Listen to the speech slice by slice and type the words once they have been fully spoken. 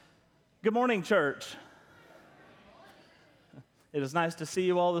Good morning, church. It is nice to see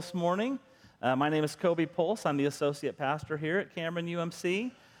you all this morning. My name is Kobe Pulse. I'm the associate pastor here at Cameron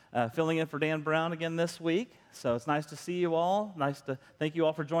UMC, filling in for Dan Brown again this week. So it's nice to see you all. Nice to thank you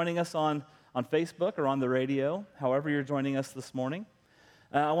all for joining us on Facebook or on the radio, however you're joining us this morning.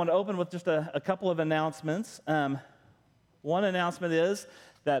 I want to open with just a couple of announcements. One announcement is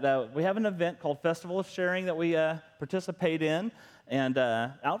that we have an event called Festival of Sharing that we participate in. And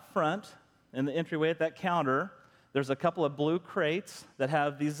out front, in the entryway at that counter, there's a couple of blue crates that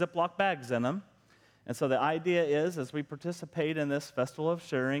have these Ziploc bags in them. And so the idea is, as we participate in this Festival of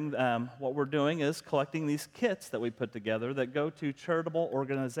Sharing, what we're doing is collecting these kits that we put together that go to charitable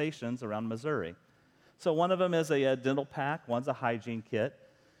organizations around Missouri. So one of them is a dental pack, one's a hygiene kit.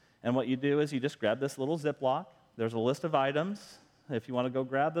 And what you do is you just grab this little Ziploc. There's a list of items. If you want to go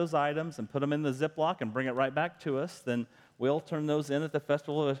grab those items and put them in the Ziploc and bring it right back to us, then we'll turn those in at the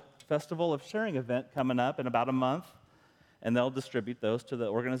Festival of Sharing event coming up in about a month, and they'll distribute those to the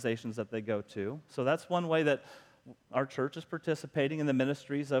organizations that they go to. So that's one way that our church is participating in the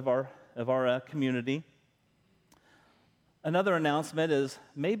ministries of our community. Another announcement is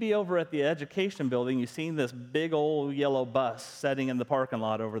maybe over at the education building, you've seen this big old yellow bus sitting in the parking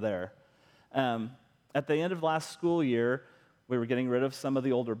lot over there. At the end of last school year, we were getting rid of some of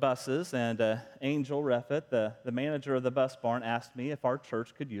the older buses, and Angel Reffett, the manager of the bus barn, asked me if our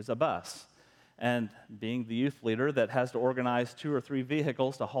church could use a bus. And being the youth leader that has to organize 2 or 3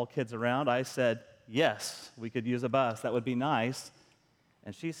 vehicles to haul kids around, I said, yes, we could use a bus. That would be nice.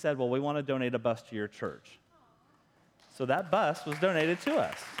 And she said, well, we want to donate a bus to your church. So that bus was donated to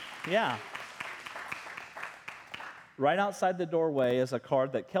us. Yeah. Right outside the doorway is a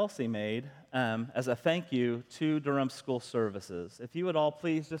card that Kelsey made as a thank you to Durham School Services. If you would all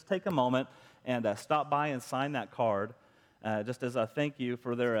please just take a moment and stop by and sign that card, just as a thank you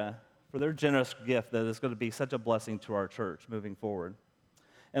for their generous gift that is going to be such a blessing to our church moving forward.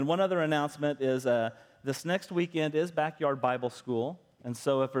 And one other announcement is this next weekend is Backyard Bible School. And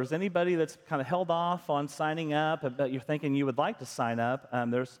so if there's anybody that's kind of held off on signing up, but you're thinking you would like to sign up,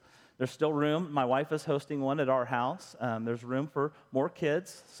 there's still room. My wife is hosting one at our house. There's room for more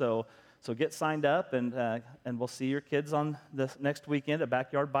kids, so get signed up, and we'll see your kids on this next weekend at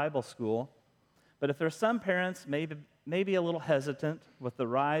Backyard Bible School. But if there's some parents maybe a little hesitant with the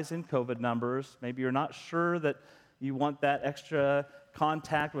rise in COVID numbers, maybe you're not sure that you want that extra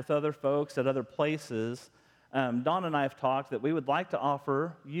contact with other folks at other places, Dawn and I have talked that we would like to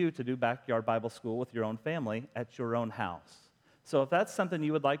offer you to do Backyard Bible School with your own family at your own house. So if that's something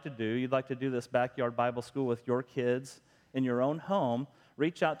you would like to do, you'd like to do this Backyard Bible School with your kids in your own home,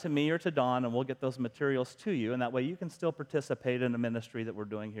 reach out to me or to Dawn, and we'll get those materials to you, and that way you can still participate in the ministry that we're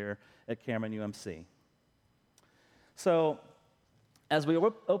doing here at Cameron UMC. So as we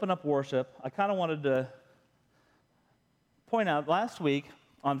open up worship, I kind of wanted to point out, last week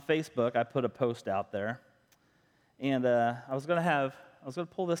on Facebook, I put a post out there, and I was going to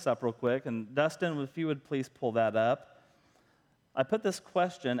pull this up real quick, and Dustin, if you would please pull that up. I put this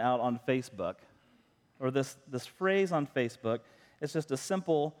question out on Facebook, or this phrase on Facebook. It's just a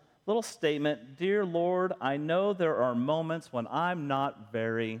simple little statement. Dear Lord, I know there are moments when I'm not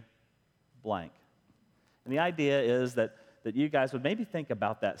very blank. And the idea is that you guys would maybe think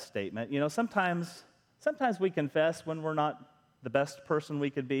about that statement. You know, sometimes we confess when we're not the best person we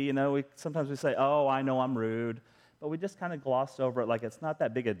could be. You know, sometimes we say, oh, I know I'm rude. But we just kind of gloss over it like it's not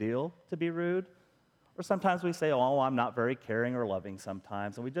that big a deal to be rude. Or sometimes we say, oh, I'm not very caring or loving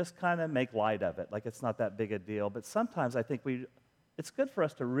sometimes, and we just kind of make light of it, like it's not that big a deal. But sometimes I think it's good for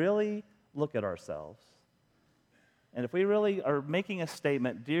us to really look at ourselves. And if we really are making a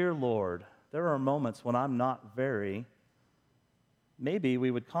statement, dear Lord, there are moments when I'm not very, maybe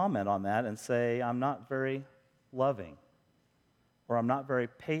we would comment on that and say, I'm not very loving, or I'm not very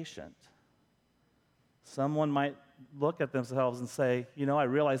patient. Someone might look at themselves and say, you know, I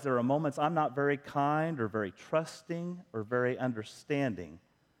realize there are moments I'm not very kind or very trusting or very understanding.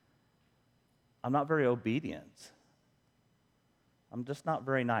 I'm not very obedient. I'm just not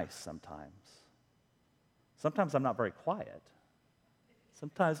very nice sometimes. Sometimes I'm not very quiet.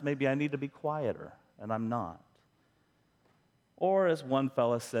 Sometimes maybe I need to be quieter, and I'm not. Or as one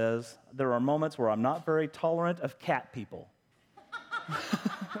fella says, there are moments where I'm not very tolerant of cat people.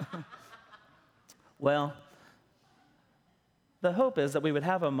 Well, the hope is that we would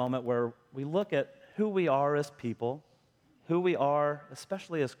have a moment where we look at who we are as people, who we are,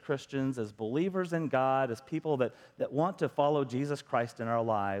 especially as Christians, as believers in God, as people that want to follow Jesus Christ in our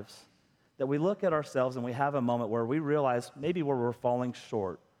lives, that we look at ourselves and we have a moment where we realize maybe where we're falling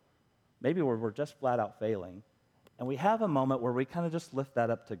short, maybe where we're just flat out failing, and we have a moment where we kind of just lift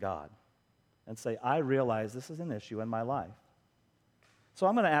that up to God. and say, I realize this is an issue in my life. So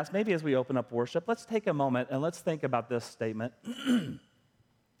I'm going to ask, maybe as we open up worship, let's take a moment and let's think about this statement. And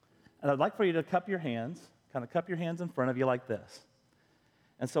I'd like for you to cup your hands in front of you like this.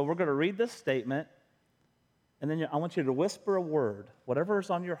 And so we're going to read this statement, and then I want you to whisper a word, whatever is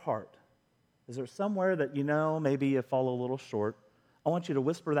on your heart. Is there somewhere that you know maybe you fall a little short? I want you to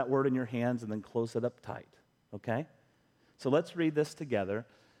whisper that word in your hands and then close it up tight, okay? So let's read this together.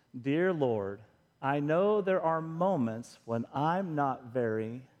 Dear Lord, I know there are moments when I'm not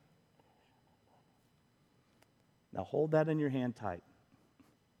very... Now hold that in your hand tight.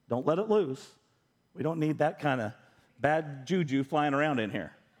 Don't let it loose. We don't need that kind of bad juju flying around in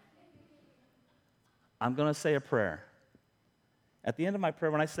here. I'm going to say a prayer. At the end of my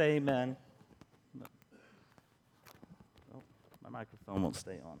prayer, when I say amen, my microphone won't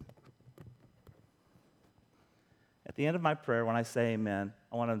stay on. At the end of my prayer, when I say amen,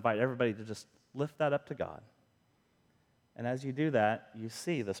 I want to invite everybody to just lift that up to God. And as you do that, you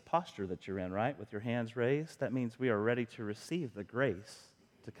see this posture that you're in, right? With your hands raised, that means we are ready to receive the grace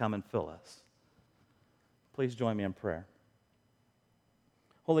to come and fill us. Please join me in prayer.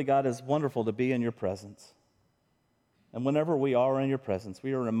 Holy God, it's wonderful to be in your presence. And whenever we are in your presence,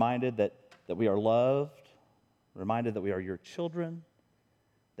 we are reminded that we are loved, reminded that we are your children,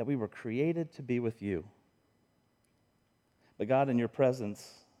 that we were created to be with you. But God, in your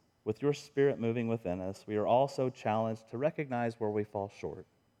presence, with your Spirit moving within us, we are also challenged to recognize where we fall short.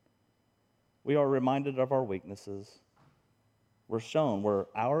 We are reminded of our weaknesses. We're shown where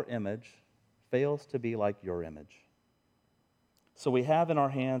our image fails to be like your image. So we have in our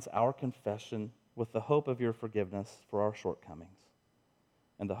hands our confession with the hope of your forgiveness for our shortcomings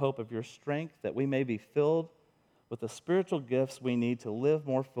and the hope of your strength that we may be filled with the spiritual gifts we need to live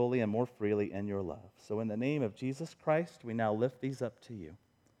more fully and more freely in your love. So in the name of Jesus Christ, we now lift these up to you.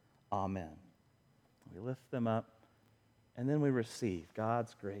 Amen. We lift them up, and then we receive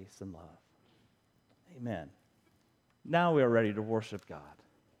God's grace and love. Amen. Now we are ready to worship God.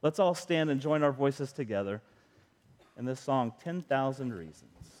 Let's all stand and join our voices together in this song, 10,000 Reasons.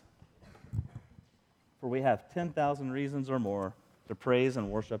 For we have 10,000 reasons or more to praise and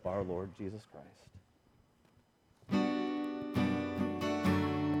worship our Lord Jesus Christ.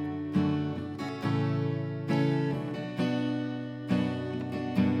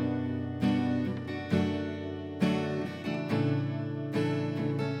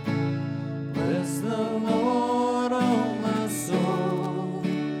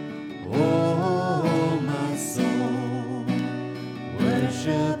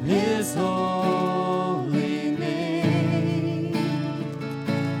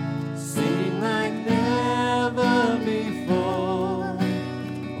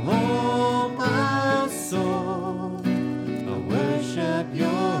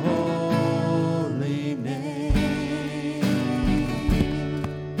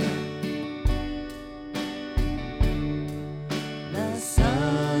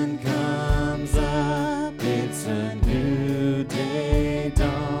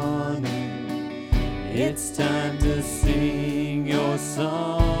 It's time to sing your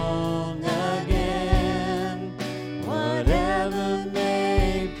song again. Whatever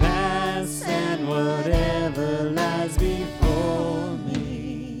may pass and whatever lies before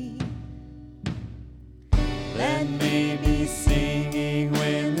me, let me be singing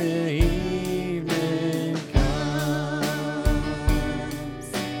when the evening comes.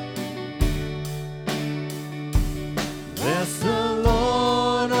 Bless the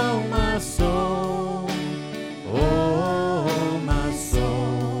Lord, oh my soul. Oh, my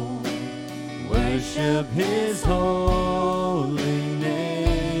soul,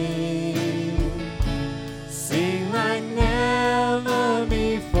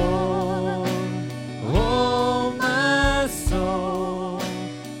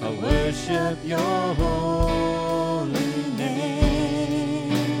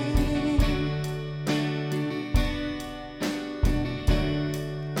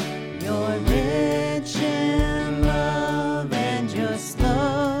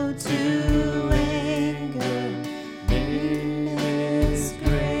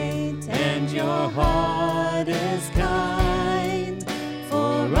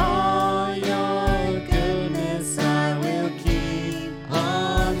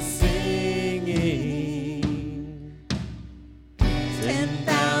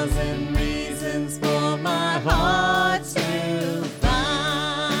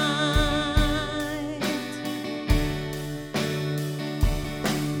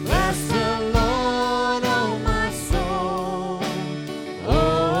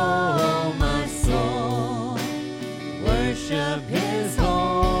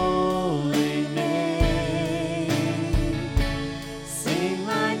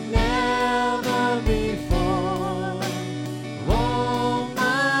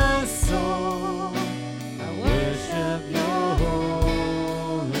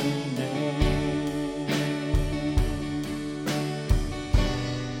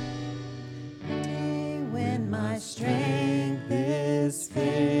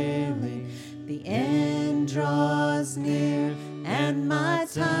 my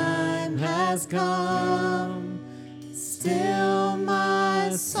time has come. Still my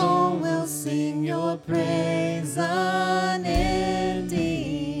soul will sing your praise unending.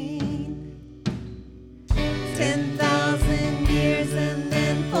 10,000 years and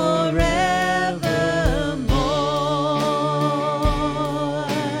then forevermore.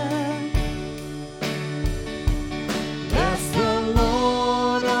 Bless the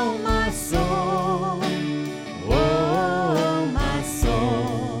Lord, oh my soul. Oh, my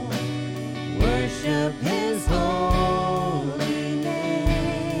soul. Worship his holy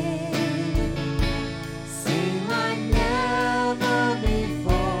name. Sing like never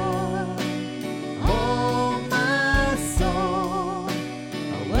before. Oh, my soul,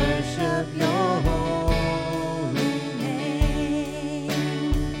 I worship your holy name.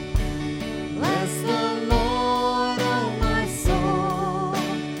 Bless the Lord, oh, my soul.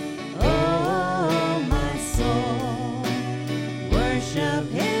 Oh, my soul, worship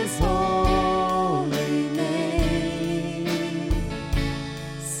his holy name.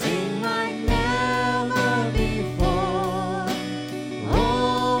 Sing like never before.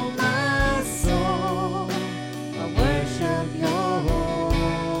 Oh, my soul, I worship your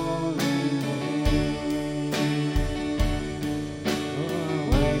holy name. Oh, I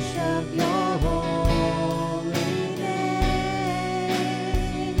worship your holy name.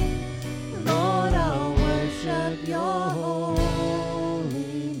 Lord, I'll worship your holy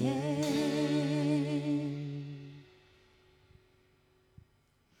name.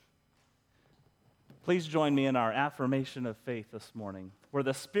 Please join me in our affirmation of faith this morning. Where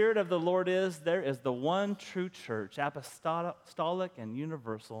the Spirit of the Lord is, there is the one true church, apostolic and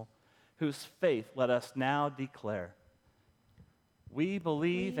universal, whose faith let us now declare. We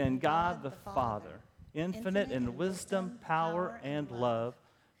believe in God the Father, infinite in wisdom, power, and love,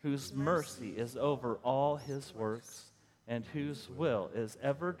 whose mercy is over all his works, and whose will is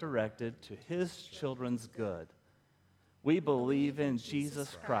ever directed to his children's good. We believe in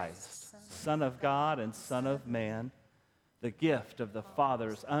Jesus Christ, Son of God and Son of Man, the gift of the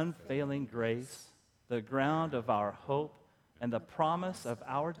Father's unfailing grace, the ground of our hope, and the promise of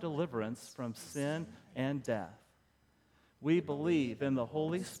our deliverance from sin and death. We believe in the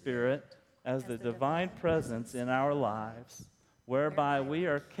Holy Spirit as the divine presence in our lives, whereby we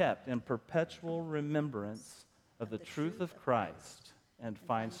are kept in perpetual remembrance of the truth of Christ and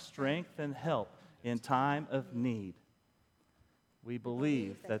find strength and help in time of need. We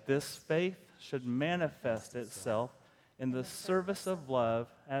believe that this faith should manifest itself in the service of love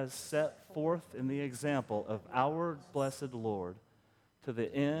as set forth in the example of our blessed Lord, to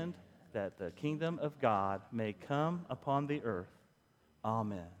the end that the kingdom of God may come upon the earth.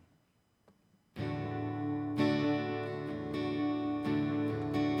 Amen.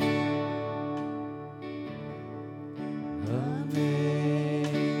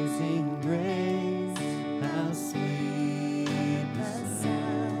 Amazing grace, how sweet the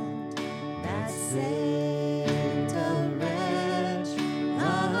sound that saved a wretch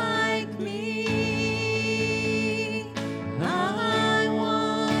like me. I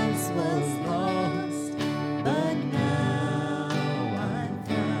once was lost, but now I'm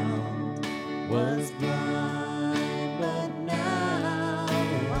found.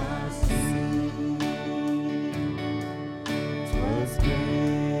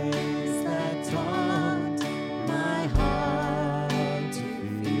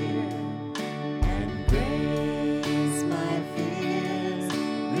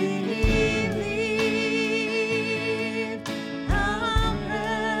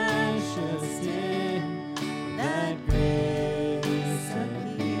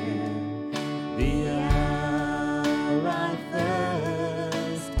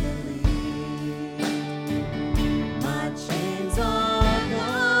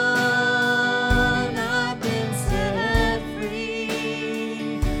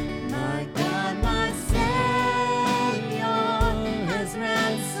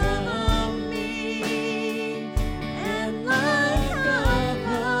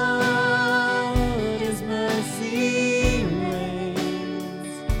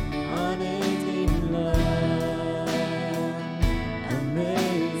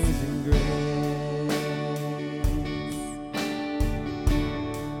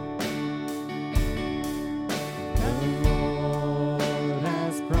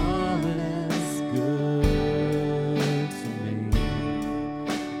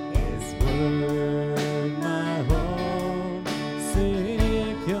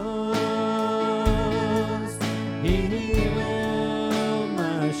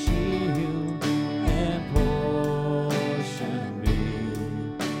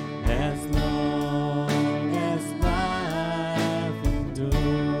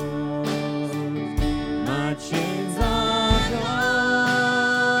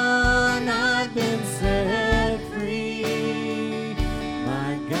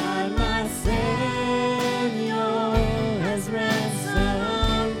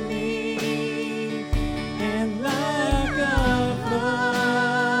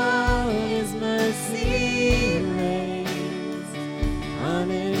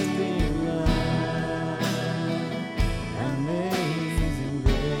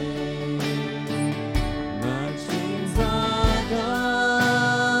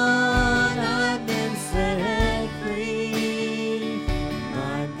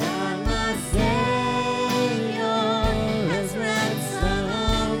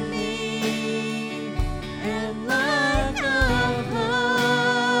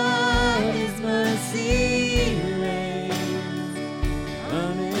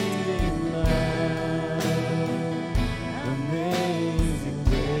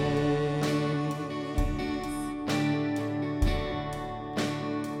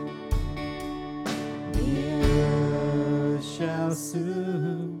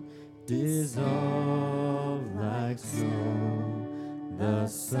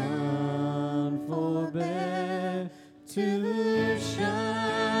 sun forbear to shine,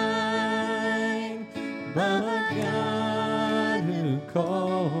 but God who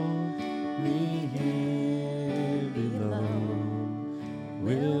called me here below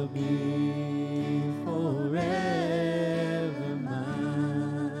will be forever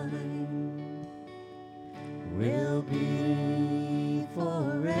mine, will be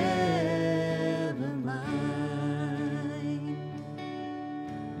forever mine.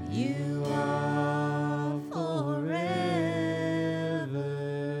 You are forever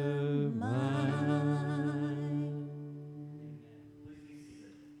mine.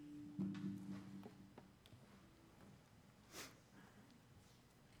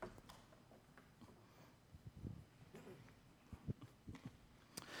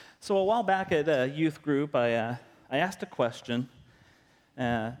 So a while back at a youth group, I asked a question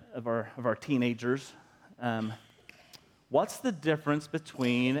of our teenagers. What's the difference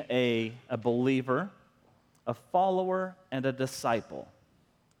between a believer, a follower, and a disciple?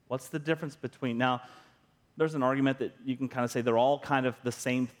 What's the difference between? Now, there's an argument that you can kind of say they're all kind of the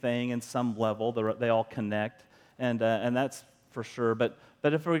same thing in some level. They all connect, and that's for sure. But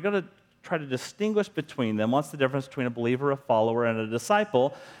if we're going to try to distinguish between them, what's the difference between a believer, a follower, and a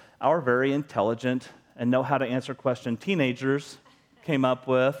disciple? Our very intelligent and know how to answer question teenagers came up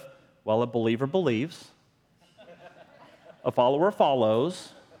with, well, a believer believes, a follower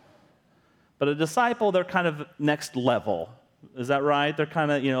follows, but a disciple, they're kind of next level. Is that right? They're kind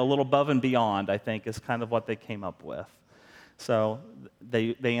of, a little above and beyond, I think, is kind of what they came up with. So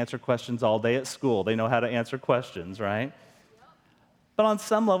they answer questions all day at school. They know how to answer questions, right? But on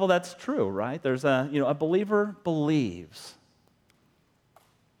some level, that's true, right? There's a believer believes.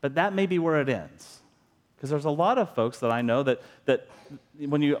 But that may be where it ends. Because there's a lot of folks that I know that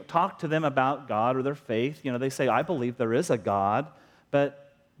when you talk to them about God or their faith, they say, I believe there is a God,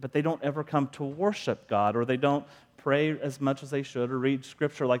 but they don't ever come to worship God, or they don't pray as much as they should or read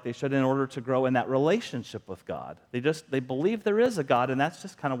Scripture like they should in order to grow in that relationship with God. They believe there is a God, and that's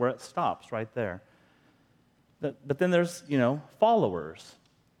just kind of where it stops right there. But then there's, followers.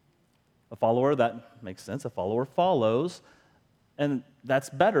 A follower, that makes sense. A follower follows. And that's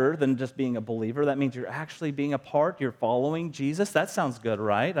better than just being a believer. That means you're actually being a part. You're following Jesus. That sounds good,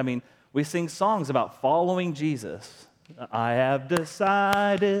 right? I mean, we sing songs about following Jesus. I have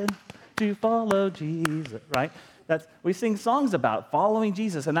decided to follow Jesus, right? We sing songs about following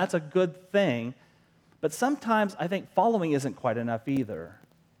Jesus, and that's a good thing. But sometimes I think following isn't quite enough either.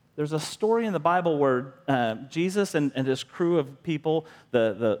 There's a story in the Bible where Jesus and his crew of people,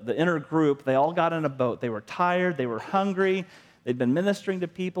 the inner group, they all got in a boat. They were tired. They were hungry. They'd been ministering to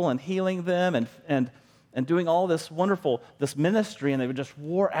people and healing them and doing all this ministry, and they were just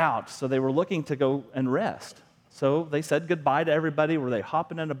wore out. So they were looking to go and rest. So they said goodbye to everybody. Were they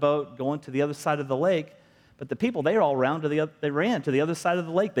hopping in a boat, going to the other side of the lake? But the people, they ran to the other side of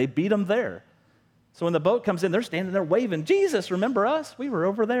the lake. They beat them there. So when the boat comes in, they're standing there waving, Jesus, remember us? We were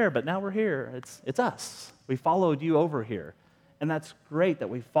over there, but now we're here. It's us. We followed you over here. And that's great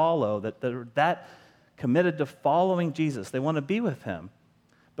that we follow, that they're that committed to following Jesus. They want to be with him.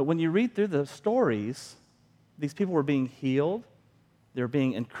 But when you read through the stories, these people were being healed. They were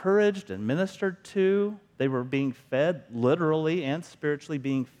being encouraged and ministered to. They were being fed, literally and spiritually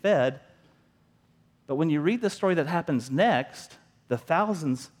being fed. But when you read the story that happens next, the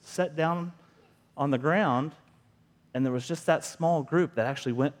thousands sat down on the ground, and there was just that small group that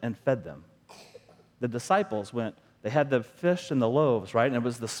actually went and fed them. The disciples went. They had the fish and the loaves, right? And it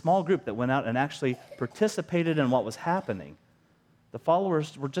was the small group that went out and actually participated in what was happening. The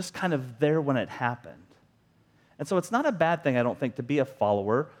followers were just kind of there when it happened. And so it's not a bad thing, I don't think, to be a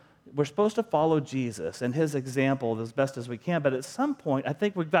follower. We're supposed to follow Jesus and his example as best as we can, but at some point, I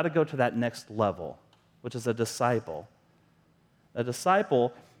think we've got to go to that next level, which is a disciple. A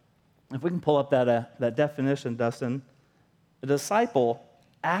disciple, if we can pull up that definition, Dustin, a disciple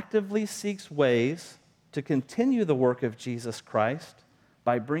actively seeks ways to continue the work of Jesus Christ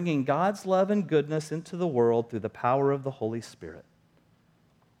by bringing God's love and goodness into the world through the power of the Holy Spirit.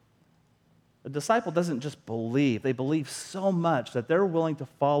 A disciple doesn't just believe. They believe so much that they're willing to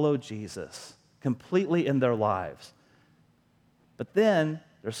follow Jesus completely in their lives. But then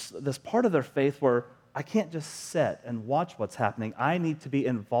there's this part of their faith where I can't just sit and watch what's happening. I need to be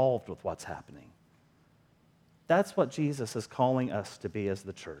involved with what's happening. That's what Jesus is calling us to be as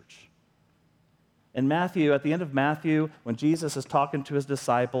the church. In Matthew, at the end of Matthew, when Jesus is talking to his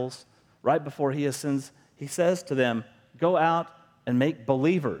disciples, right before he ascends, he says to them, go out and make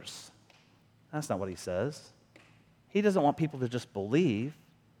believers. That's not what he says. He doesn't want people to just believe.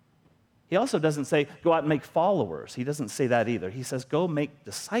 He also doesn't say, go out and make followers. He doesn't say that either. He says, go make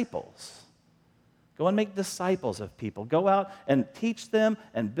disciples. Go and make disciples of people. Go out and teach them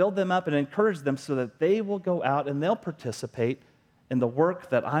and build them up and encourage them so that they will go out and they'll participate in the work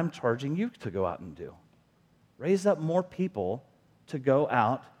that I'm charging you to go out and do. Raise up more people to go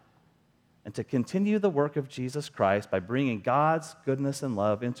out and to continue the work of Jesus Christ by bringing God's goodness and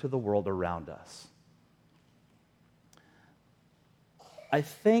love into the world around us. I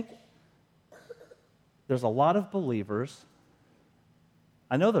think there's a lot of believers.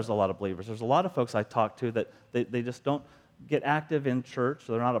 I know there's a lot of believers. There's a lot of folks I talk to that they just don't get active in church.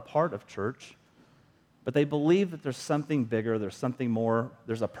 They're not a part of church. But they believe that there's something bigger, there's something more,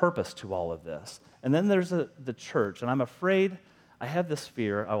 there's a purpose to all of this. And then there's the church. And I'm afraid, I have this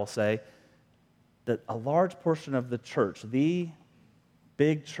fear, I will say, that a large portion of the church, the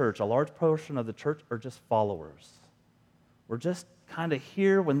big church, a large portion of the church are just followers. We're just kind of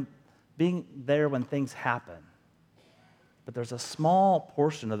here being there when things happen. But there's a small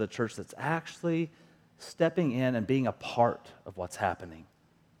portion of the church that's actually stepping in and being a part of what's happening,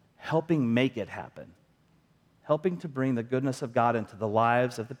 helping make it happen, helping to bring the goodness of God into the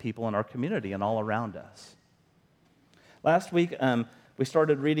lives of the people in our community and all around us. Last week, we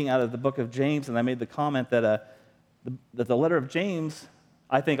started reading out of the book of James, and I made the comment that the letter of James,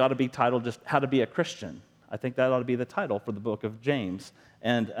 I think, ought to be titled just How to Be a Christian. I think that ought to be the title for the book of James.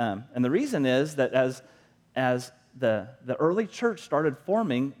 And the reason is that as the early church started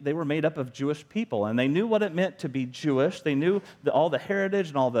forming, they were made up of Jewish people, and they knew what it meant to be Jewish. They knew all the heritage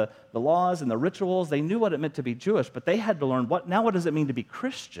and all the laws and the rituals. They knew what it meant to be Jewish, but they had to learn what does it mean to be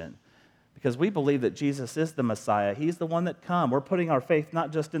Christian? Because we believe that Jesus is the Messiah. He's the one that come. We're putting our faith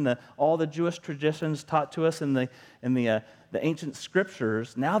not just in all the Jewish traditions taught to us in the ancient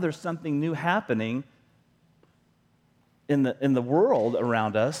scriptures. Now there's something new happening in the world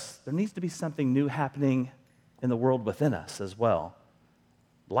around us. There needs to be something new happening in the world within us as well.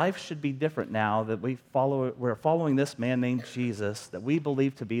 Life should be different now that we're following this man named Jesus that we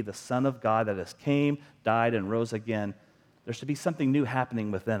believe to be the Son of God that has came, died, and rose again. There should be something new happening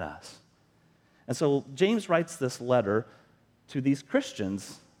within us. And so James writes this letter to these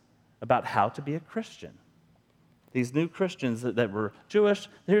Christians about how to be a Christian. These new Christians that were Jewish,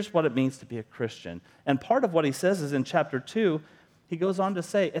 here's what it means to be a Christian. And part of what he says is in chapter 2, he goes on to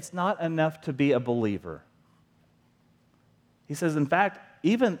say, it's not enough to be a believer. He says, in fact,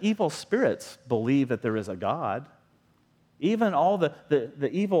 even evil spirits believe that there is a God. Even all the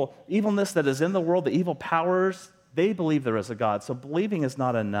evilness that is in the world, the evil powers, they believe there is a God. So believing is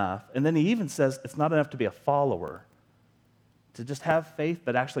not enough. And then he even says it's not enough to be a follower. To just have faith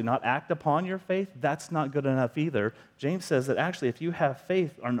but actually not act upon your faith, that's not good enough either. James says that actually if you have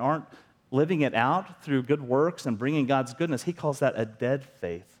faith and aren't living it out through good works and bringing God's goodness, he calls that a dead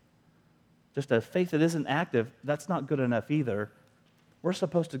faith. Just a faith that isn't active, that's not good enough either. We're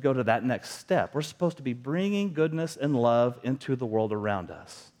supposed to go to that next step. We're supposed to be bringing goodness and love into the world around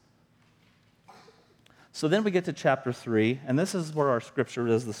us. So then we get to chapter 3, and this is where our scripture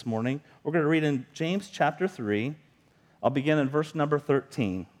is this morning. We're going to read in James chapter 3. I'll begin in verse number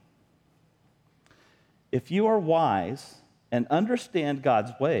 13. If you are wise and understand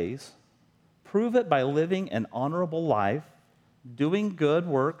God's ways, prove it by living an honorable life, doing good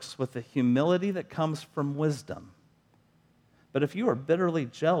works with the humility that comes from wisdom. But if you are bitterly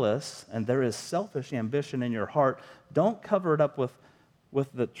jealous and there is selfish ambition in your heart, don't cover it up with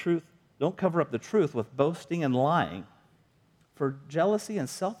the truth. Don't cover up the truth with boasting and lying. For jealousy and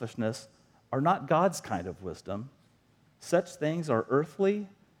selfishness are not God's kind of wisdom. Such things are earthly,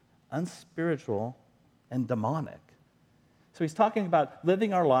 unspiritual, and demonic. So he's talking about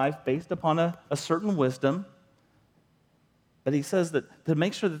living our life based upon a certain wisdom. But he says that to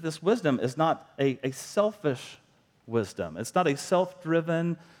make sure that this wisdom is not a selfish wisdom. It's not a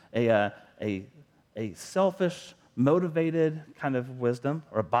self-driven, a selfish, motivated kind of wisdom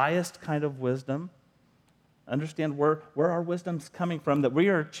or a biased kind of wisdom. Understand where our wisdom's coming from, that we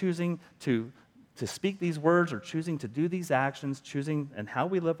are choosing to speak these words or choosing to do these actions, choosing and how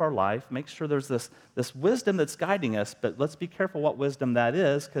we live our life. Make sure there's this wisdom that's guiding us, but let's be careful what wisdom that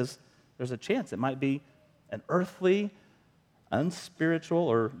is because there's a chance it might be an earthly, unspiritual,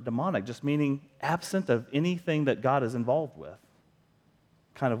 or demonic, just meaning absent of anything that God is involved with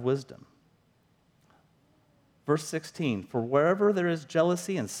kind of wisdom. Verse 16, for wherever there is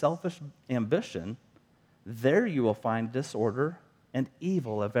jealousy and selfish ambition, there you will find disorder and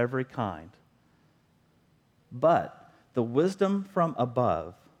evil of every kind. But the wisdom from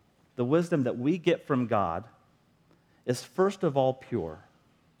above, the wisdom that we get from God, is first of all pure.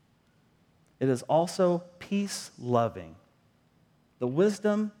 It is also peace-loving, The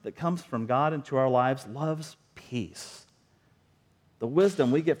wisdom that comes from God into our lives loves peace. The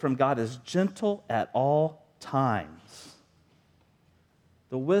wisdom we get from God is gentle at all times.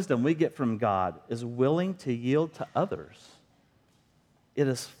 The wisdom we get from God is willing to yield to others. It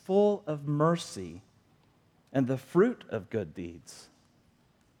is full of mercy and the fruit of good deeds.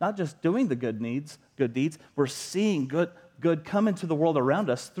 Not just doing the good deeds, we're seeing good come into the world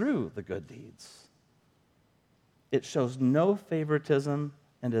around us through the good deeds. It shows no favoritism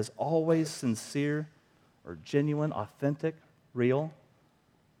and is always sincere or genuine, authentic, real.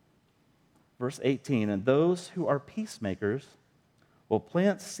 Verse 18, and those who are peacemakers will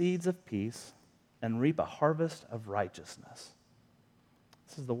plant seeds of peace and reap a harvest of righteousness.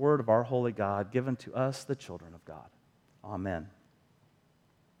 This is the word of our holy God given to us, the children of God. Amen.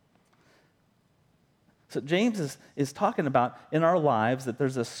 So James is talking about in our lives that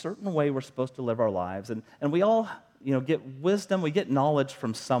there's a certain way we're supposed to live our lives. And we all get wisdom, we get knowledge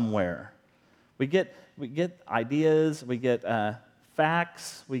from somewhere. We get ideas, we get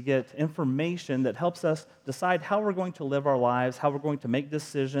facts, we get information that helps us decide how we're going to live our lives, how we're going to make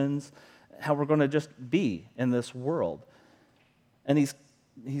decisions, how we're going to just be in this world. And he's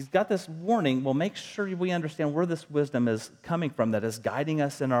got this warning. Well, make sure we understand where this wisdom is coming from that is guiding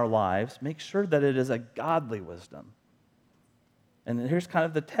us in our lives. Make sure that it is a godly wisdom. And here's kind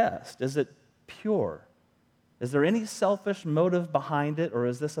of the test. Is it pure? Is there any selfish motive behind it, or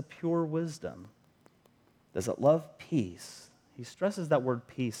is this a pure wisdom? Does it love peace? He stresses that word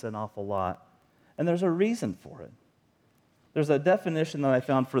peace an awful lot. And there's a reason for it. There's a definition that I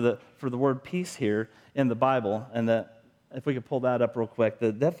found for the word peace here in the Bible, and that if we could pull that up real quick,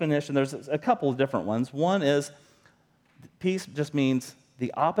 the definition, there's a couple of different ones. One is peace just means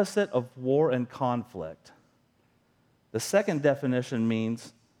the opposite of war and conflict. The second definition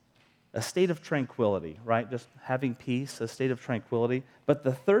means a state of tranquility, right? Just having peace, a state of tranquility. But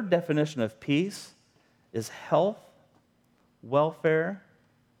the third definition of peace is health, welfare,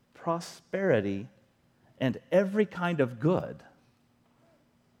 prosperity, and every kind of good.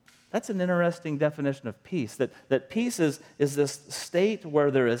 That's an interesting definition of peace, that peace is this state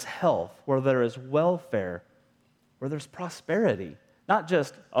where there is health, where there is welfare, where there's prosperity. Not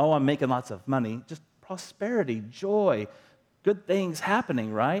just, oh, I'm making lots of money, just prosperity, joy, good things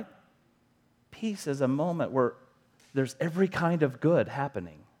happening, right? Peace is a moment where there's every kind of good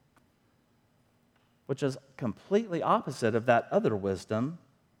happening, which is completely opposite of that other wisdom.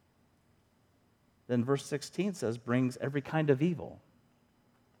 Then verse 16 says, brings every kind of evil.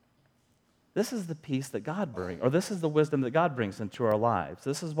 This is the peace that God brings, or this is the wisdom that God brings into our lives.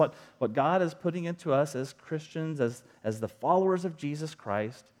 This is what God is putting into us as Christians, as the followers of Jesus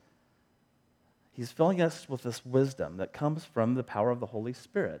Christ. He's filling us with this wisdom that comes from the power of the Holy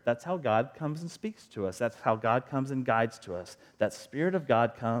Spirit. That's how God comes and speaks to us. That's how God comes and guides to us. That Spirit of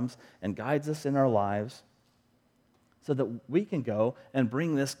God comes and guides us in our lives so that we can go and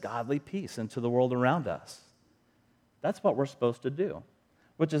bring this godly peace into the world around us. That's what we're supposed to do.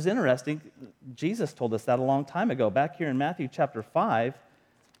 Which is interesting. Jesus told us that a long time ago. Back here in Matthew chapter 5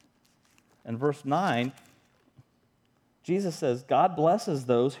 and verse 9, Jesus says, God blesses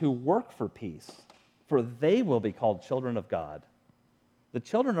those who work for peace, for they will be called children of God. The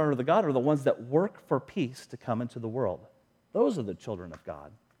children of God are the ones that work for peace to come into the world. Those are the children of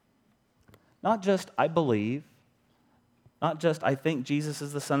God. Not just, I believe. Not just, I think Jesus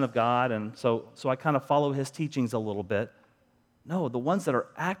is the Son of God, and so I kind of follow his teachings a little bit. No, the ones that are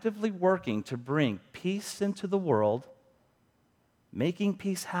actively working to bring peace into the world, making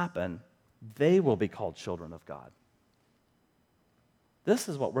peace happen, they will be called children of God. This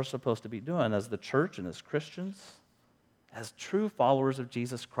is what we're supposed to be doing as the church and as Christians, as true followers of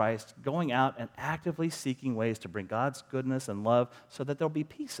Jesus Christ, going out and actively seeking ways to bring God's goodness and love so that there'll be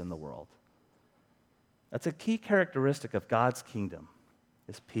peace in the world. That's a key characteristic of God's kingdom,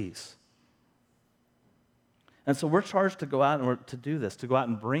 is peace. And so we're charged to go out and to do this, to go out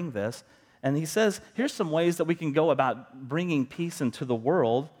and bring this. And he says, here's some ways that we can go about bringing peace into the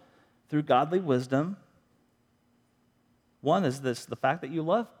world through godly wisdom. One is the fact that you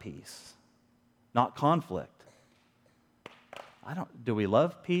love peace, not conflict. Do we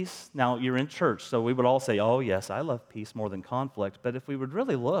love peace? Now, you're in church, so we would all say, oh, yes, I love peace more than conflict. But if we would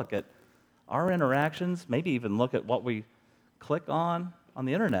really look at our interactions, maybe even look at what we click on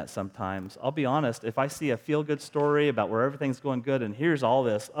the internet sometimes. I'll be honest, if I see a feel-good story about where everything's going good and here's all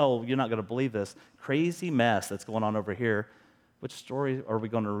this, oh, you're not going to believe this, crazy mess that's going on over here, which story are we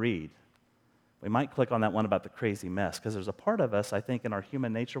going to read? We might click on that one about the crazy mess, because there's a part of us, I think, in our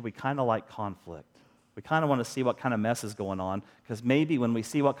human nature, we kind of like conflict. We kind of want to see what kind of mess is going on, because maybe when we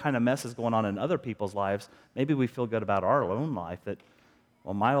see what kind of mess is going on in other people's lives, maybe we feel good about our own life, that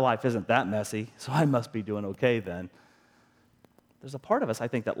well, my life isn't that messy, so I must be doing okay then. There's a part of us, I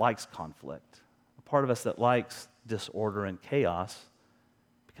think, that likes conflict, a part of us that likes disorder and chaos,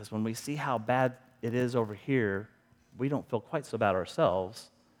 because when we see how bad it is over here, we don't feel quite so bad ourselves,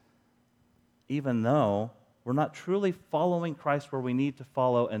 even though we're not truly following Christ where we need to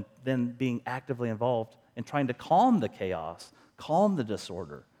follow and then being actively involved in trying to calm the chaos, calm the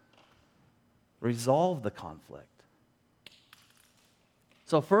disorder, resolve the conflict.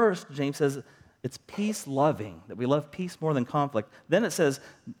 So first, James says it's peace-loving, that we love peace more than conflict. Then it says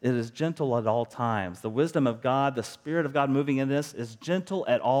it is gentle at all times. The wisdom of God, the Spirit of God moving in this is gentle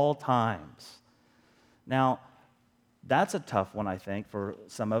at all times. Now, that's a tough one, I think, for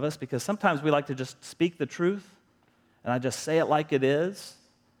some of us, because sometimes we like to just speak the truth, and I just say it like it is.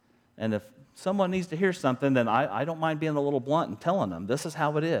 And if someone needs to hear something, then I don't mind being a little blunt and telling them, this is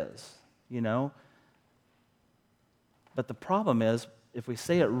how it is, you know? But the problem is, if we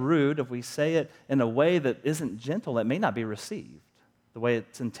say it rude, if we say it in a way that isn't gentle, it may not be received the way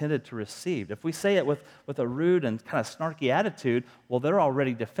it's intended to receive. If we say it with a rude and kind of snarky attitude, well, they're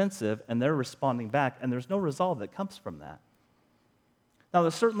already defensive and they're responding back, and there's no resolve that comes from that. Now,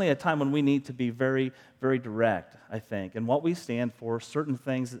 there's certainly a time when we need to be very, very direct, I think, in what we stand for, certain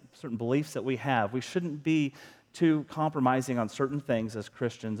things, certain beliefs that we have. We shouldn't be too compromising on certain things as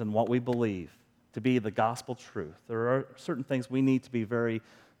Christians and what we believe to be the gospel truth. There are certain things we need to be very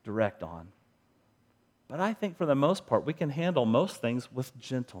direct on. But I think for the most part, we can handle most things with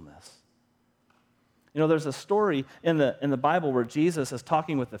gentleness. You know, there's a story in the Bible where Jesus is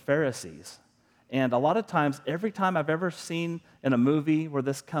talking with the Pharisees. And a lot of times, every time I've ever seen in a movie where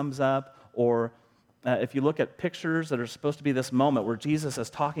this comes up, or if you look at pictures that are supposed to be this moment where Jesus is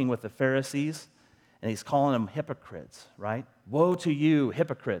talking with the Pharisees, and he's calling them hypocrites, right? Woe to you,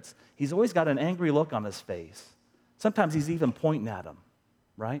 hypocrites. He's always got an angry look on his face. Sometimes he's even pointing at them,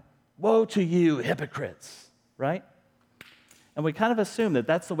 right? Woe to you, hypocrites, right? And we kind of assume that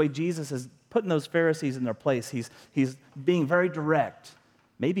that's the way Jesus is putting those Pharisees in their place. He's being very direct,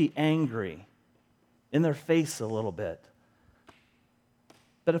 maybe angry, in their face a little bit.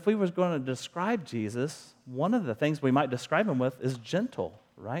 But if we were going to describe Jesus, one of the things we might describe him with is gentle,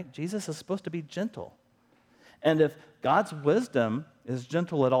 right? Jesus is supposed to be gentle. And if God's wisdom is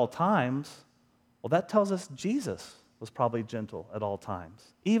gentle at all times, well, that tells us Jesus was probably gentle at all times,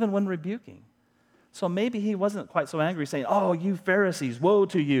 even when rebuking. So maybe he wasn't quite so angry saying, oh, you Pharisees, woe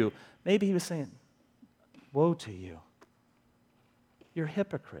to you. Maybe he was saying, woe to you. You're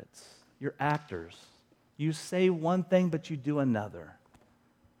hypocrites. You're actors. You say one thing, but you do another.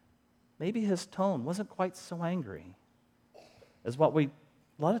 Maybe his tone wasn't quite so angry as what we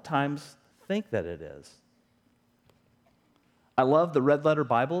a lot of times think that it is. I love the red letter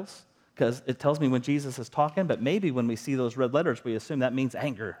Bibles because it tells me when Jesus is talking, but maybe when we see those red letters, we assume that means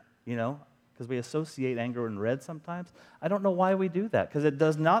anger, you know, because we associate anger in red sometimes. I don't know why we do that, because it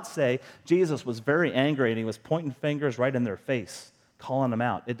does not say Jesus was very angry and he was pointing fingers right in their face, calling them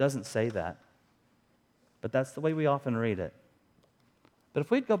out. It doesn't say that. But that's the way we often read it. But if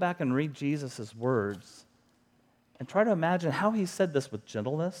we'd go back and read Jesus' words and try to imagine how he said this with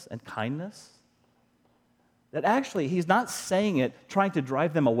gentleness and kindness, that actually he's not saying it trying to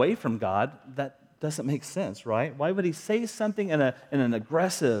drive them away from God. That doesn't make sense, right? Why would he say something in an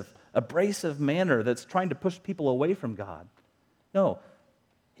aggressive, abrasive manner that's trying to push people away from God? No,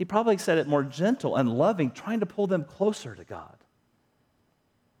 he probably said it more gentle and loving, trying to pull them closer to God,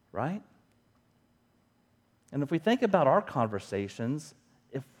 right? And if we think about our conversations,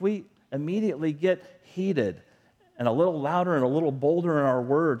 if we immediately get heated and a little louder and a little bolder in our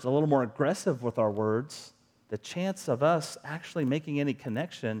words, a little more aggressive with our words, the chance of us actually making any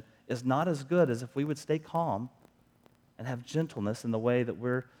connection is not as good as if we would stay calm and have gentleness in the way that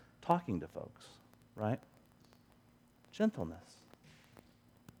we're talking to folks, right? Gentleness.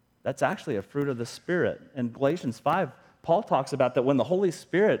 That's actually a fruit of the Spirit. In Galatians 5, Paul talks about that when the Holy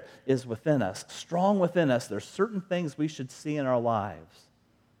Spirit is within us, strong within us, there's certain things we should see in our lives.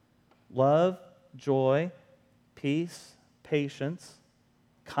 Love, joy, peace, patience,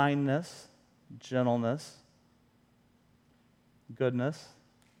 kindness, gentleness, goodness,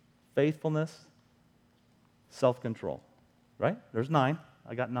 faithfulness, self-control. Right? There's 9.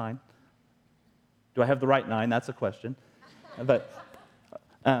 I got 9. Do I have the right 9? That's a question. But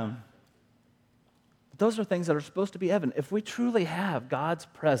those are things that are supposed to be evident. If we truly have God's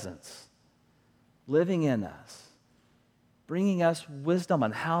presence living in us, bringing us wisdom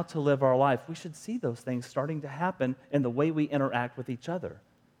on how to live our life, we should see those things starting to happen in the way we interact with each other.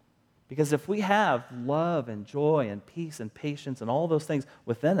 Because if we have love and joy and peace and patience and all those things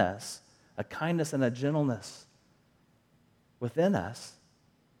within us, a kindness and a gentleness within us,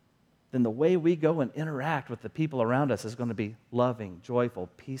 then the way we go and interact with the people around us is going to be loving, joyful,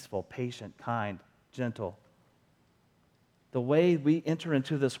 peaceful, patient, kind, gentle. The way we enter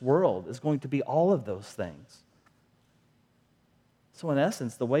into this world is going to be all of those things. So in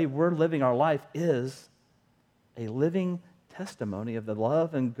essence, the way we're living our life is a living testimony of the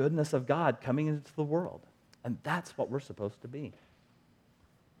love and goodness of God coming into the world. And that's what we're supposed to be.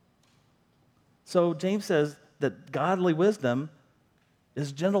 So James says that godly wisdom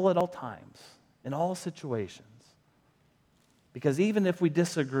is gentle at all times, in all situations. Because even if we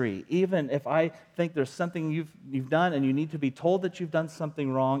disagree, even if I think there's something you've done and you need to be told that you've done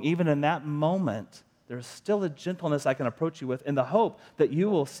something wrong, even in that moment, there's still a gentleness I can approach you with in the hope that you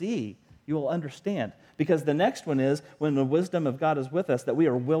will see, you will understand. Because the next one is, when the wisdom of God is with us, that we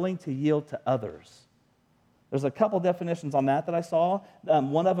are willing to yield to others. There's a couple definitions on that I saw.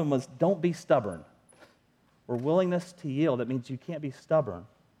 One of them was, don't be stubborn. Or willingness to yield. It means you can't be stubborn.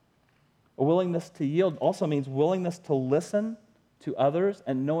 A willingness to yield also means willingness to listen to others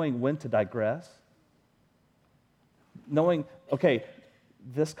and knowing when to digress. Knowing, okay,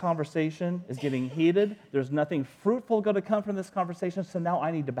 this conversation is getting heated. There's nothing fruitful going to come from this conversation, so now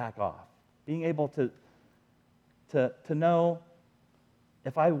I need to back off. Being able to know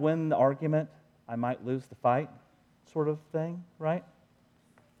if I win the argument, I might lose the fight, sort of thing, right?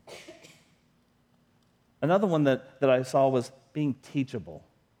 Another one that I saw was being teachable.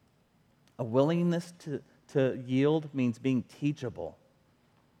 A willingness to yield means being teachable.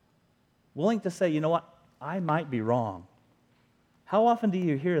 Willing to say, you know what, I might be wrong. How often do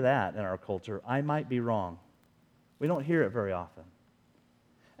you hear that in our culture? I might be wrong. We don't hear it very often.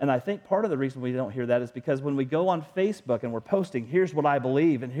 And I think part of the reason we don't hear that is because when we go on Facebook and we're posting, here's what I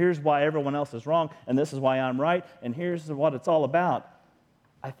believe, and here's why everyone else is wrong, and this is why I'm right, and here's what it's all about,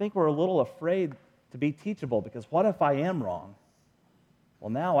 I think we're a little afraid to be teachable, because what if I am wrong?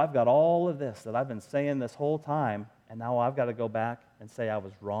 Well, now I've got all of this that I've been saying this whole time, and now I've got to go back and say I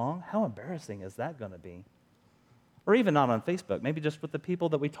was wrong? How embarrassing is that going to be? Or even not on Facebook, maybe just with the people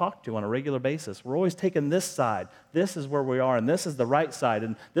that we talk to on a regular basis. We're always taking this side. This is where we are, and this is the right side,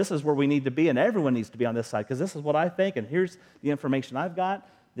 and this is where we need to be, and everyone needs to be on this side, because this is what I think, and here's the information I've got,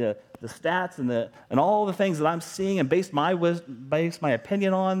 the stats and all the things that I'm seeing, and base my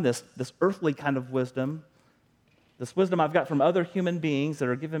opinion on, this earthly kind of wisdom, this wisdom I've got from other human beings that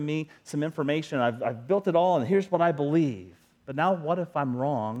are giving me some information. I've built it all, and here's what I believe. But now what if I'm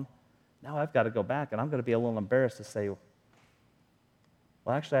wrong? Now I've got to go back, and I'm going to be a little embarrassed to say, well,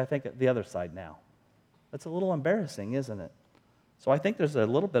 actually, I think the other side now. That's a little embarrassing, isn't it? So I think there's a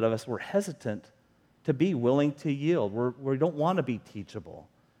little bit of us, we're hesitant to be willing to yield. We don't want to be teachable.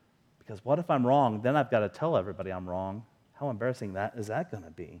 Because what if I'm wrong? Then I've got to tell everybody I'm wrong. How embarrassing is that going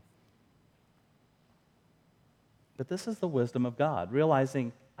to be? But this is the wisdom of God,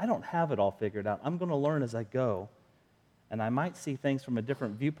 realizing I don't have it all figured out. I'm going to learn as I go. And I might see things from a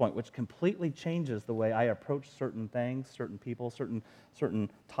different viewpoint, which completely changes the way I approach certain things, certain people,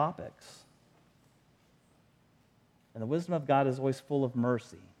 certain topics. And the wisdom of God is always full of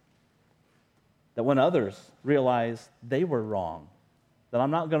mercy. That when others realize they were wrong, that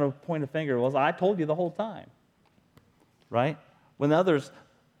I'm not going to point a finger, well, I told you the whole time. Right? When others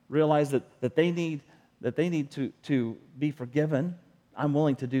realize that they need to be forgiven, I'm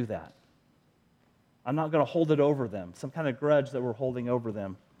willing to do that. I'm not going to hold it over them, some kind of grudge that we're holding over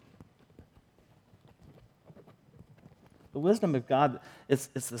them. The wisdom of God, it's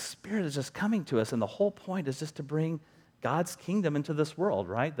the Spirit is just coming to us, and the whole point is just to bring God's kingdom into this world,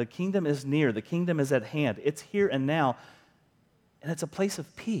 right? The kingdom is near. The kingdom is at hand. It's here and now, and it's a place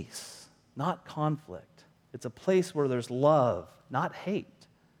of peace, not conflict. It's a place where there's love, not hate.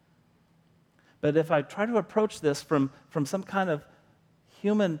 But if I try to approach this from some kind of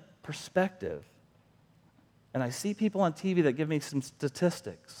human perspective, and I see people on TV that give me some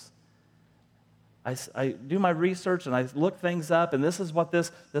statistics, I do my research and I look things up, and this is what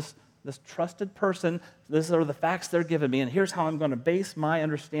this trusted person, these are the facts they're giving me, and here's how I'm going to base my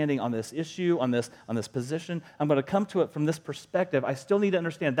understanding on this issue, on this position. I'm going to come to it from this perspective. I still need to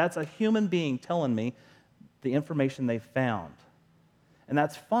understand that's a human being telling me the information they found. And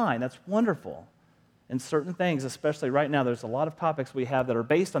that's fine, that's wonderful. And certain things, especially right now, there's a lot of topics we have that are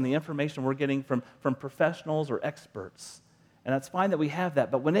based on the information we're getting from professionals or experts. And that's fine that we have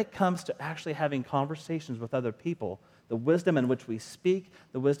that. But when it comes to actually having conversations with other people, the wisdom in which we speak,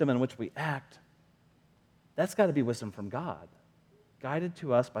 the wisdom in which we act, that's got to be wisdom from God, guided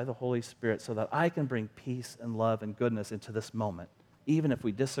to us by the Holy Spirit so that I can bring peace and love and goodness into this moment. Even if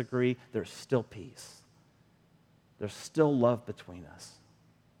we disagree, there's still peace. There's still love between us.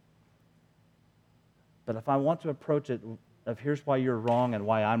 But if I want to approach it of here's why you're wrong and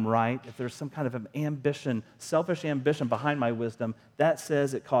why I'm right, if there's some kind of an ambition, selfish ambition behind my wisdom, that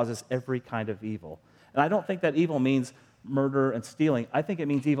says it causes every kind of evil. And I don't think that evil means murder and stealing. I think it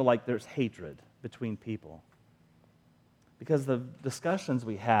means evil like there's hatred between people. Because the discussions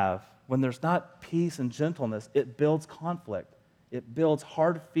we have, when there's not peace and gentleness, it builds conflict. It builds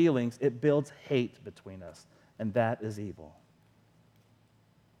hard feelings. It builds hate between us. And that is evil.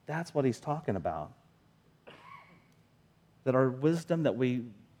 That's what he's talking about. That our wisdom that we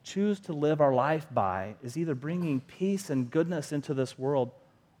choose to live our life by is either bringing peace and goodness into this world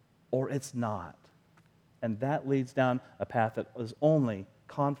or it's not. And that leads down a path that is only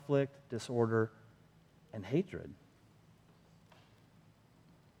conflict, disorder, and hatred.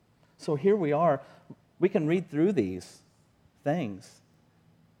 So here we are. We can read through these things.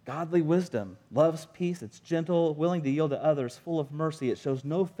 Godly wisdom loves peace. It's gentle, willing to yield to others, full of mercy. It shows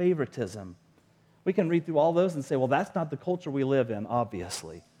no favoritism. We can read through all those and say, well, that's not the culture we live in,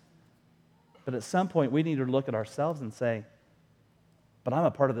 obviously. But at some point, we need to look at ourselves and say, but I'm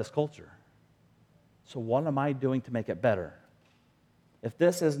a part of this culture. So what am I doing to make it better? If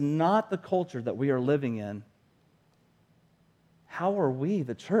this is not the culture that we are living in, how are we,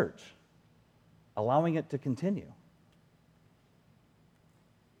 the church, allowing it to continue?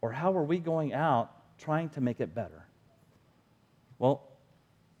 Or how are we going out trying to make it better? Well,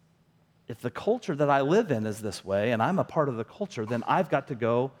 if the culture that I live in is this way, and I'm a part of the culture, then I've got to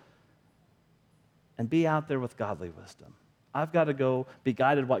go and be out there with godly wisdom. I've got to go be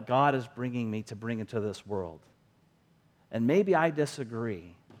guided what God is bringing me to bring into this world. And maybe I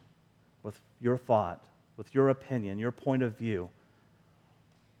disagree with your thought, with your opinion, your point of view,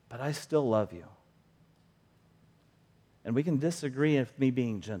 but I still love you. And we can disagree with me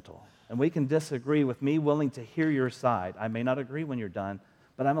being gentle. And we can disagree with me willing to hear your side. I may not agree when you're done,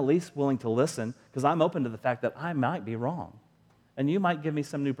 but I'm at least willing to listen because I'm open to the fact that I might be wrong. And you might give me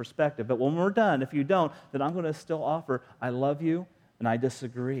some new perspective. But when we're done, if you don't, then I'm going to still offer, I love you and I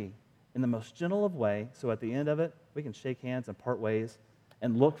disagree in the most gentle of way. So at the end of it, we can shake hands and part ways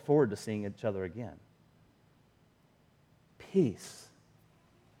and look forward to seeing each other again. Peace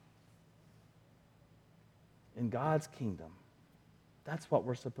in God's kingdom. That's what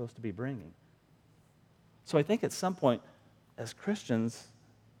we're supposed to be bringing. So I think at some point, as Christians,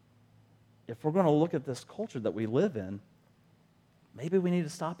 if we're going to look at this culture that we live in, maybe we need to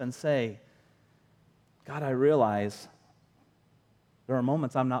stop and say, God, I realize there are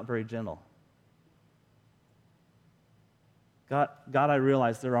moments I'm not very gentle. God, I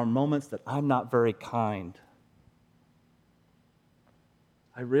realize there are moments that I'm not very kind.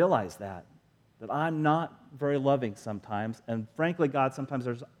 I realize that I'm not very loving sometimes. And frankly, God, sometimes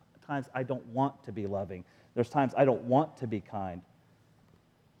there's times I don't want to be loving. There's times I don't want to be kind.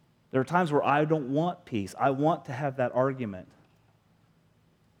 There are times where I don't want peace. I want to have that argument.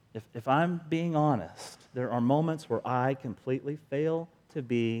 If I'm being honest, there are moments where I completely fail to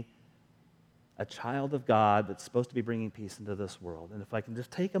be a child of God that's supposed to be bringing peace into this world. And if I can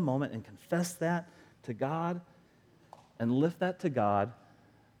just take a moment and confess that to God and lift that to God,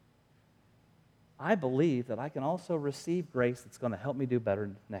 I believe that I can also receive grace that's going to help me do better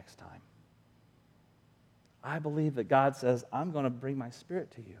next time. I believe that God says, I'm going to bring my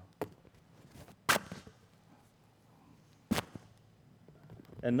Spirit to you.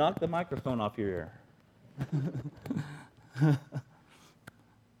 And knock the microphone off your ear.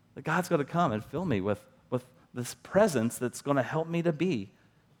 That God's going to come and fill me with this presence that's going to help me to be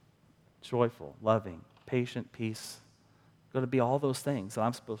joyful, loving, patient, peace. Going to be all those things that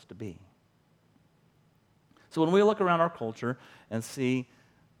I'm supposed to be. So when we look around our culture and see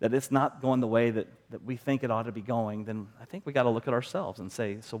that it's not going the way that we think it ought to be going, then I think we got to look at ourselves and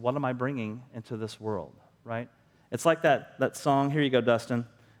say, so what am I bringing into this world, right? It's like that song, here you go, Dustin.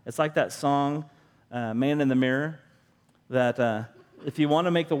 It's like that song, Man in the Mirror, that if you want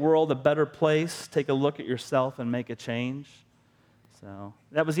to make the world a better place, take a look at yourself and make a change. So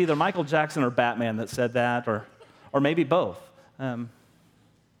that was either Michael Jackson or Batman that said that, or maybe both.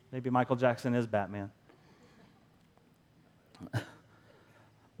 Maybe Michael Jackson is Batman.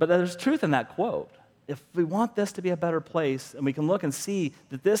 But there's truth in that quote. If we want this to be a better place, and we can look and see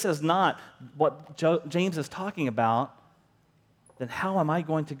that this is not what James is talking about, then how am I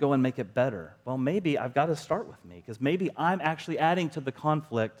going to go and make it better? Well, maybe I've got to start with me, because maybe I'm actually adding to the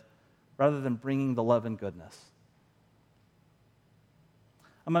conflict rather than bringing the love and goodness.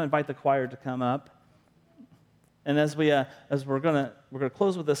 I'm going to invite the choir to come up. And as we're going to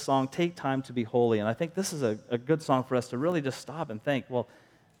close with this song, Take Time to Be Holy. And I think this is a good song for us to really just stop and think, well,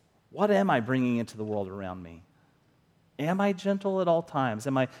 what am I bringing into the world around me? Am I gentle at all times?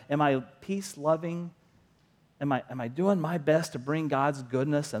 Am I peace-loving? Am I doing my best to bring God's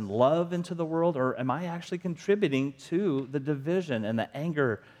goodness and love into the world, or am I actually contributing to the division and the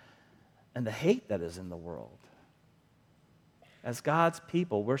anger and the hate that is in the world? As God's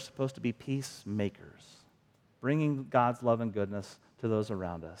people, we're supposed to be peacemakers, bringing God's love and goodness to those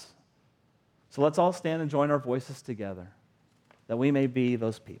around us. So let's all stand and join our voices together, that we may be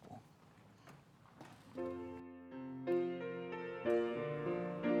those people.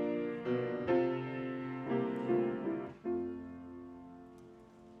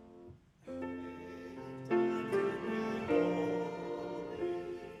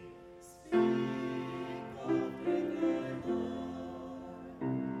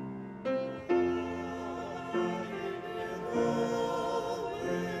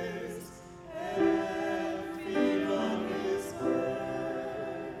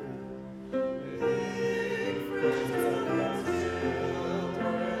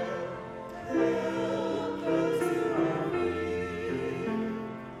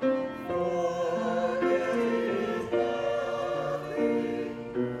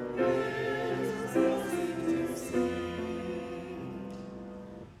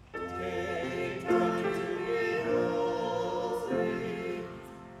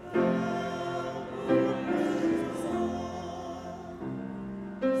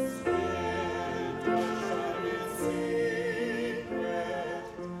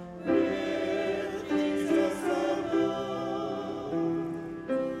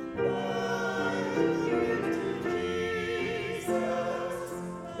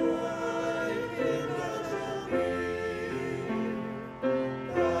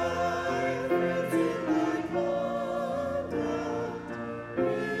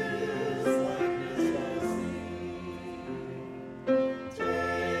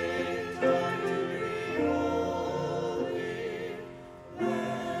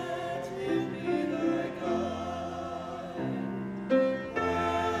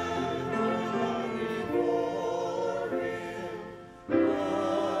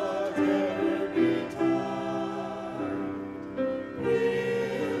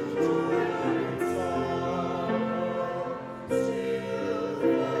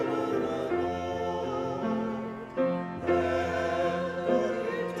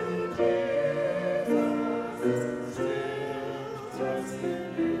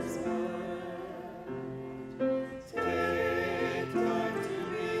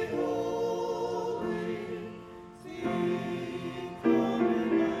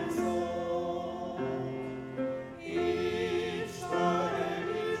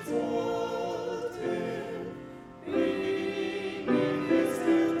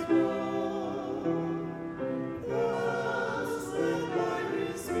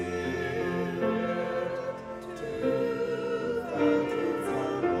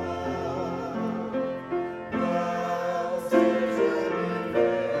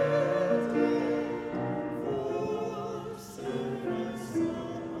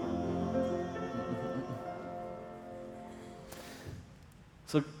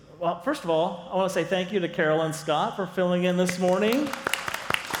 So, well, first of all, I want to say thank you to Carolyn Scott for filling in this morning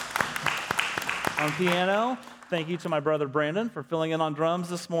on piano. Thank you to my brother Brandon for filling in on drums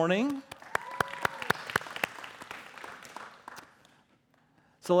this morning.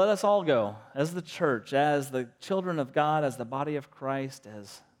 So let us all go as the church, as the children of God, as the body of Christ,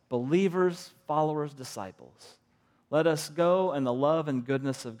 as believers, followers, disciples. Let us go in the love and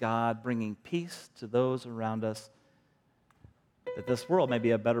goodness of God, bringing peace to those around us, that this world may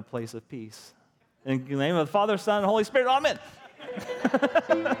be a better place of peace. In the name of the Father, Son, and Holy Spirit, amen.